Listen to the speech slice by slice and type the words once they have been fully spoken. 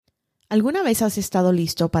¿Alguna vez has estado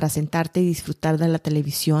listo para sentarte y disfrutar de la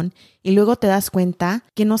televisión y luego te das cuenta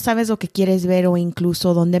que no sabes lo que quieres ver o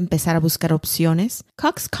incluso dónde empezar a buscar opciones?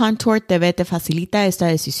 Cox Contour TV te facilita esta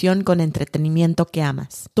decisión con entretenimiento que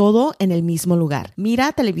amas. Todo en el mismo lugar.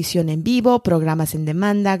 Mira televisión en vivo, programas en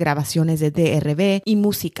demanda, grabaciones de DRB y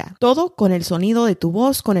música. Todo con el sonido de tu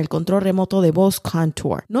voz con el control remoto de voz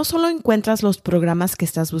Contour. No solo encuentras los programas que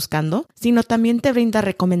estás buscando, sino también te brinda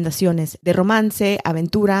recomendaciones de romance,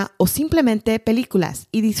 aventura o simplemente películas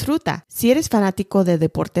y disfruta. Si eres fanático de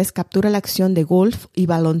deportes, captura la acción de golf y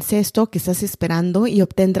baloncesto que estás esperando y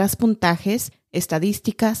obtendrás puntajes,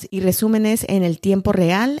 estadísticas y resúmenes en el tiempo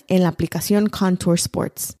real en la aplicación Contour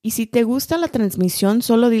Sports. Y si te gusta la transmisión,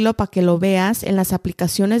 solo dilo para que lo veas en las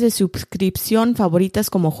aplicaciones de suscripción favoritas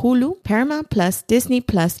como Hulu, Paramount Plus, Disney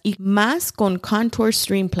Plus y más con Contour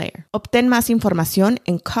Stream Player. Obtén más información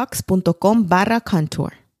en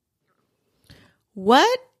cox.com/Contour. What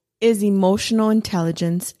is emotional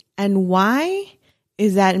intelligence and why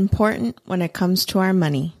is that important when it comes to our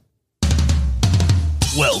money?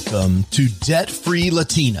 Welcome to Debt Free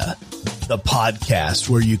Latina, the podcast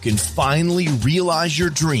where you can finally realize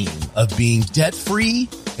your dream of being debt free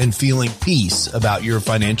and feeling peace about your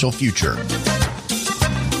financial future.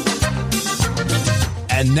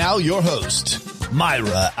 And now your host,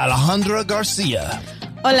 Mayra Alejandra Garcia.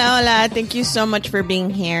 Hola, hola. Thank you so much for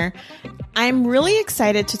being here. I'm really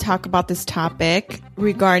excited to talk about this topic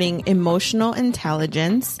regarding emotional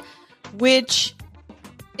intelligence, which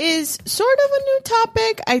is sort of a new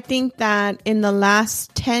topic. I think that in the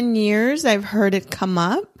last 10 years, I've heard it come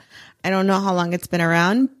up. I don't know how long it's been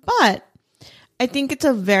around, but I think it's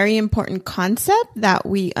a very important concept that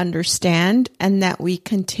we understand and that we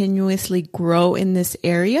continuously grow in this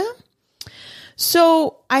area.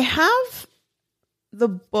 So I have the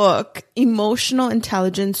book Emotional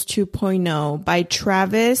Intelligence 2.0 by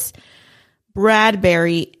Travis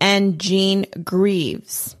Bradberry and Jean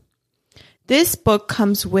Greaves. This book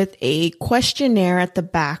comes with a questionnaire at the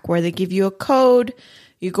back where they give you a code,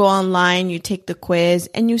 you go online, you take the quiz,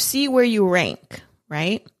 and you see where you rank,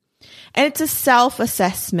 right? And it's a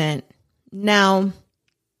self-assessment. Now,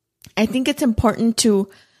 I think it's important to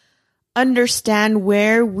understand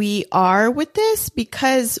where we are with this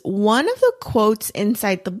because one of the quotes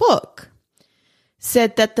inside the book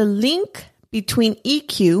said that the link between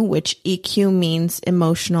EQ, which EQ means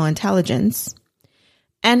emotional intelligence,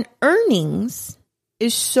 and earnings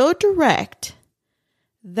is so direct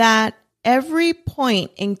that every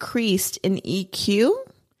point increased in EQ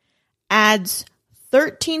adds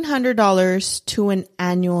 $1,300 to an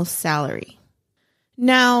annual salary.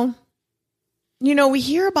 Now, you know, we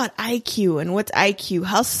hear about IQ and what's IQ,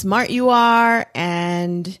 how smart you are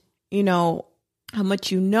and, you know, how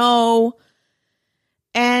much you know.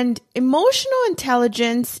 And emotional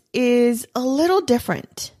intelligence is a little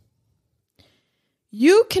different.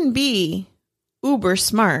 You can be uber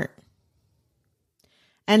smart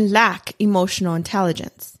and lack emotional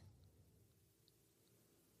intelligence.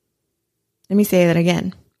 Let me say that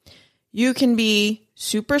again. You can be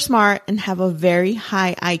super smart and have a very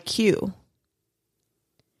high IQ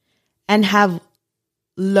and have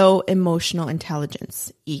low emotional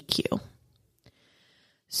intelligence, EQ.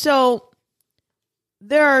 So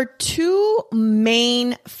there are two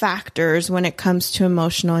main factors when it comes to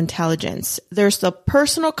emotional intelligence. There's the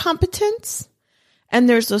personal competence and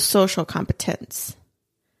there's the social competence.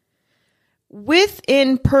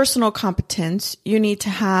 Within personal competence, you need to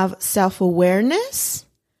have self-awareness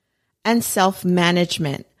and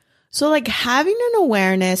self-management. So like having an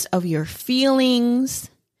awareness of your feelings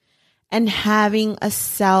and having a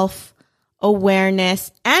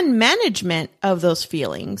self-awareness and management of those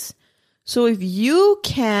feelings. So if you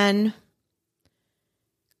can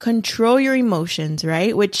control your emotions,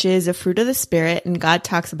 right, which is a fruit of the Spirit, and God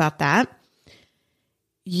talks about that,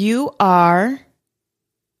 you are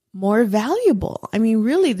more valuable. I mean,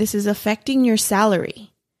 really, this is affecting your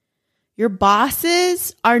salary. Your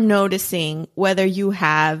bosses are noticing whether you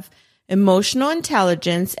have emotional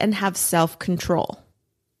intelligence and have self-control.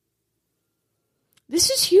 This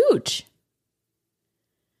is huge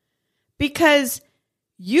because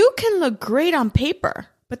you can look great on paper,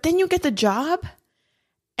 but then you get the job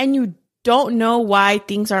and you don't know why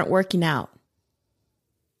things aren't working out.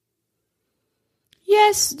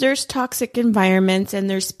 Yes, there's toxic environments and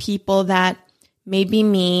there's people that may be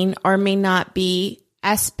mean or may not be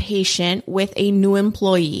as patient with a new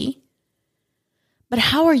employee. But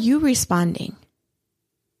how are you responding?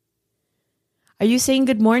 Are you saying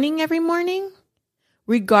good morning every morning,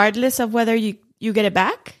 regardless of whether you get it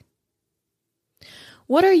back?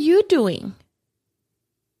 What are you doing?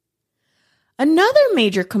 Another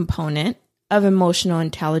major component of emotional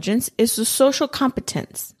intelligence is the social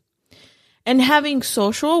competence and having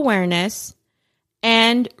social awareness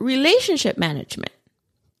and relationship management.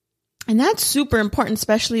 And that's super important,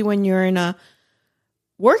 especially when you're in a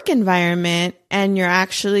work environment and you're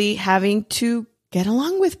actually having to get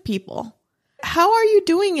along with people. How are you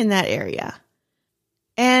doing in that area?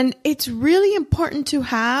 And it's really important to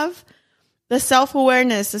have the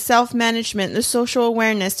self-awareness, the self-management, the social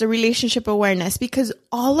awareness, the relationship awareness, because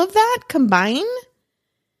all of that combined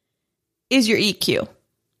is your EQ.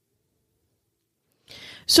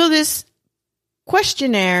 So this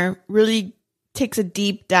questionnaire really takes a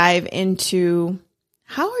deep dive into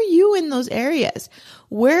how are you in those areas?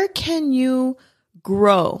 Where can you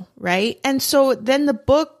grow, right? And so then the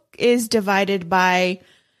book is divided by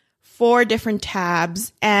 4 different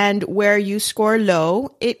tabs, and where you score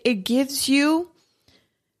low, it gives you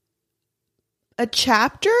a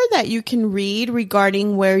chapter that you can read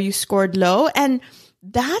regarding where you scored low. And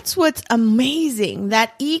that's what's amazing.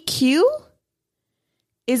 That EQ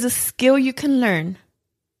is a skill you can learn.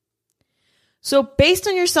 So based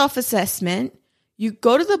on your self-assessment, you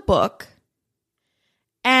go to the book,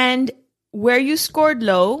 and where you scored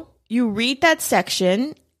low, you read that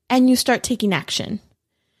section and you start taking action.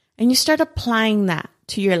 And you start applying that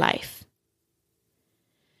to your life.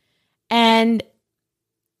 And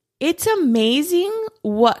it's amazing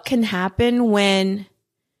what can happen when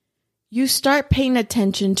you start paying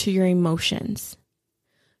attention to your emotions,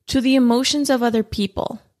 to the emotions of other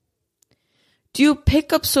people. Do you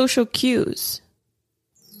pick up social cues?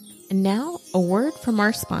 And now, a word from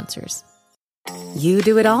our sponsors. You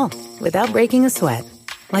do it all without breaking a sweat.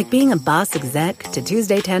 Like being a boss exec to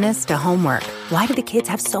Tuesday tennis to homework. Why do the kids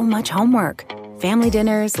have so much homework? Family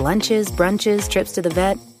dinners, lunches, brunches, trips to the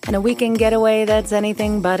vet, and a weekend getaway that's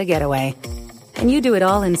anything but a getaway. And you do it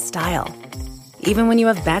all in style. Even when you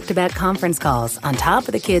have back-to-back conference calls on top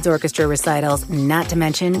of the kids' orchestra recitals, not to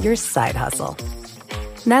mention your side hustle.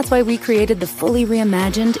 That's why we created the fully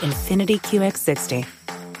reimagined Infiniti QX60.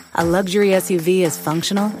 A luxury SUV as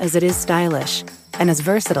functional as it is stylish, and as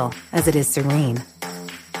versatile as it is serene.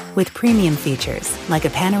 With premium features like a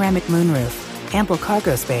panoramic moonroof, ample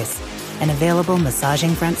cargo space, and available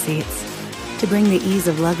massaging front seats to bring the ease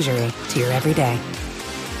of luxury to your everyday.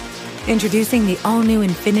 Introducing the all-new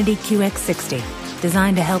Infiniti QX60,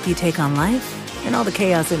 designed to help you take on life and all the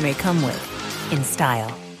chaos it may come with, in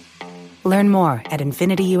style. Learn more at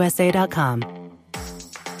InfinityUSA.com.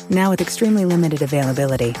 Now with extremely limited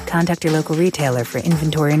availability, contact your local retailer for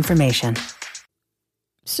inventory information.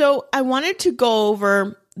 So I wanted to go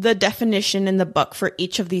over the definition in the book for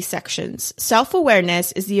each of these sections.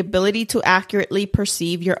 Self-awareness is the ability to accurately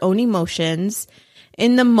perceive your own emotions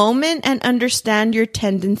in the moment and understand your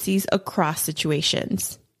tendencies across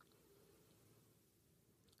situations.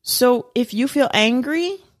 So if you feel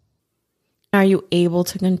angry, are you able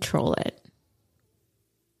to control it?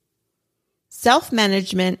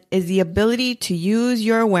 Self-management is the ability to use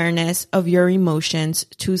your awareness of your emotions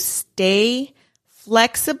to stay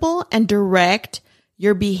flexible and direct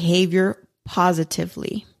your behavior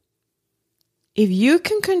positively. If you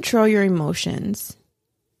can control your emotions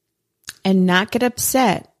and not get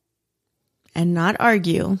upset and not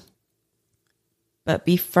argue, but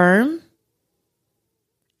be firm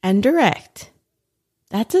and direct,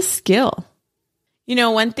 that's a skill. You know,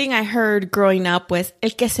 one thing I heard growing up was, el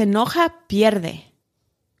que se enoja pierde.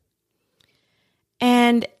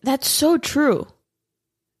 And that's so true.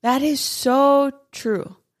 That is so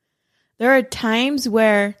true. There are times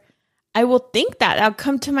where I will think that. I'll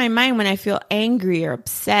come to my mind when I feel angry or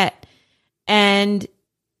upset. And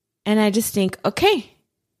I just think, okay,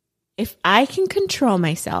 if I can control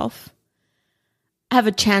myself, I have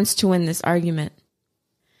a chance to win this argument.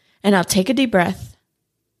 And I'll take a deep breath.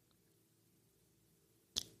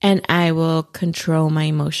 And I will control my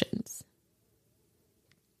emotions.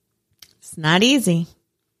 It's not easy.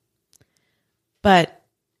 But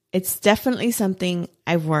it's definitely something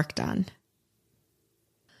I've worked on.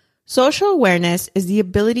 Social awareness is the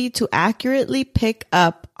ability to accurately pick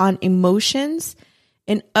up on emotions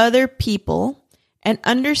in other people and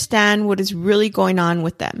understand what is really going on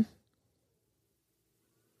with them.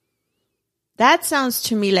 That sounds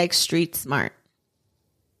to me like street smart.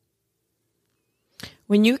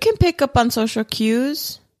 When you can pick up on social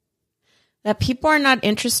cues that people are not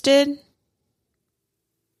interested,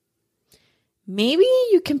 maybe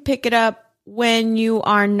you can pick it up when you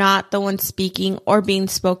are not the one speaking or being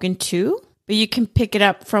spoken to, but you can pick it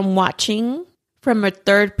up from watching from a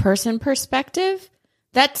third person perspective.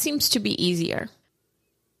 That seems to be easier.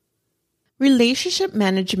 Relationship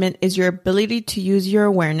management is your ability to use your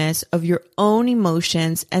awareness of your own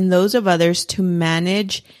emotions and those of others to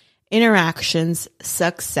manage interactions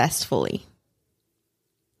successfully.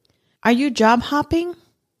 Are you job hopping?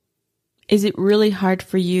 Is it really hard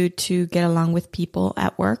for you to get along with people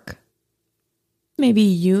at work? Maybe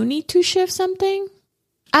you need to shift something?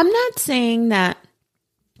 I'm not saying that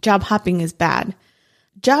job hopping is bad.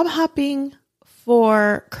 Job hopping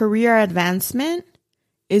for career advancement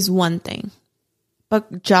is one thing.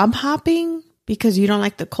 But job hopping because you don't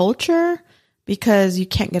like the culture, because you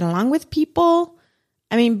can't get along with people,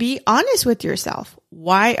 I mean, be honest with yourself.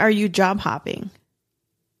 Why are you job hopping?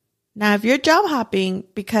 Now, if you're job hopping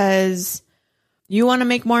because you want to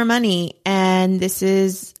make more money and this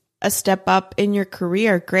is a step up in your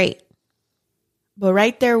career, great. But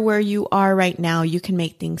right there where you are right now, you can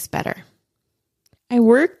make things better. I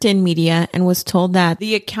worked in media and was told that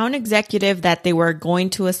the account executive that they were going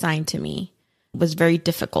to assign to me was very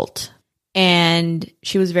difficult. And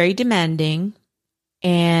she was very demanding.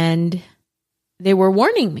 And they were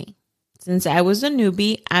warning me. Since I was a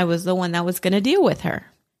newbie, I was the one that was going to deal with her.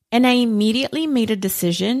 And I immediately made a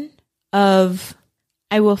decision of,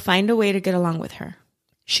 I will find a way to get along with her.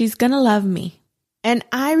 She's going to love me. And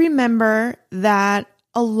I remember that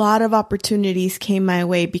a lot of opportunities came my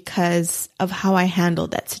way because of how I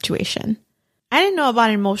handled that situation. I didn't know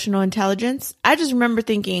about emotional intelligence. I just remember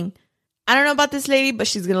thinking, I don't know about this lady, but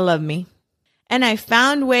she's going to love me. And I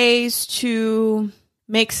found ways to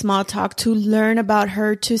make small talk, to learn about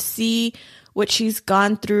her, to see what she's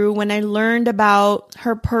gone through. When I learned about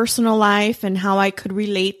her personal life and how I could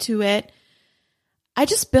relate to it, I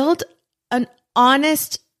just built an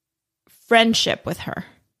honest friendship with her.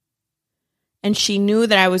 And she knew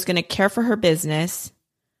that I was going to care for her business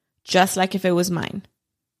just like if it was mine.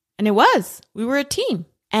 And it was. We were a team.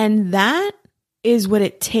 And that is what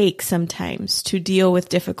it takes sometimes to deal with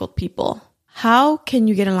difficult people. How can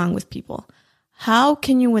you get along with people? How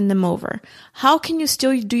can you win them over? How can you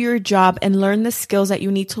still do your job and learn the skills that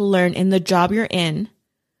you need to learn in the job you're in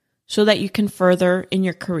so that you can further in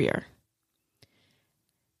your career?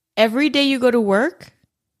 Every day you go to work,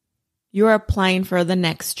 you're applying for the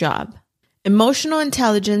next job. Emotional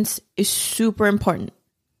intelligence is super important.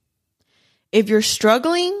 If you're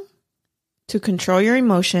struggling to control your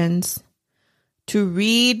emotions, to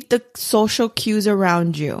read the social cues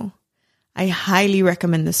around you, I highly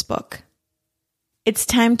recommend this book. It's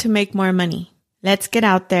time to make more money. Let's get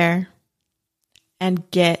out there and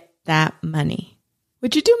get that money.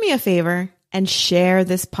 Would you do me a favor and share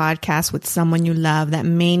this podcast with someone you love that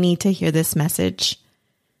may need to hear this message?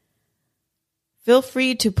 Feel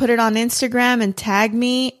free to put it on Instagram and tag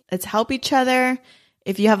me. Let's help each other.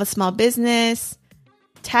 If you have a small business,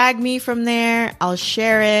 tag me from there. I'll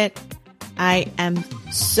share it. I am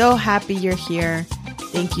so happy you're here.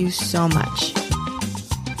 Thank you so much.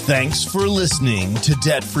 Thanks for listening to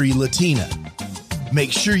Debt Free Latina.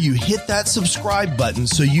 Make sure you hit that subscribe button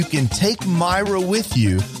so you can take Myra with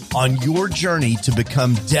you on your journey to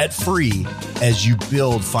become debt free as you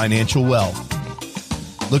build financial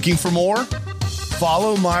wealth. Looking for more?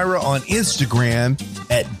 Follow Myra on Instagram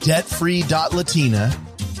at debtfree.latina,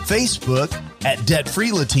 Facebook at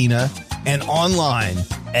debtfreelatina, and online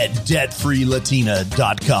at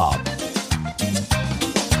debtfreelatina.com.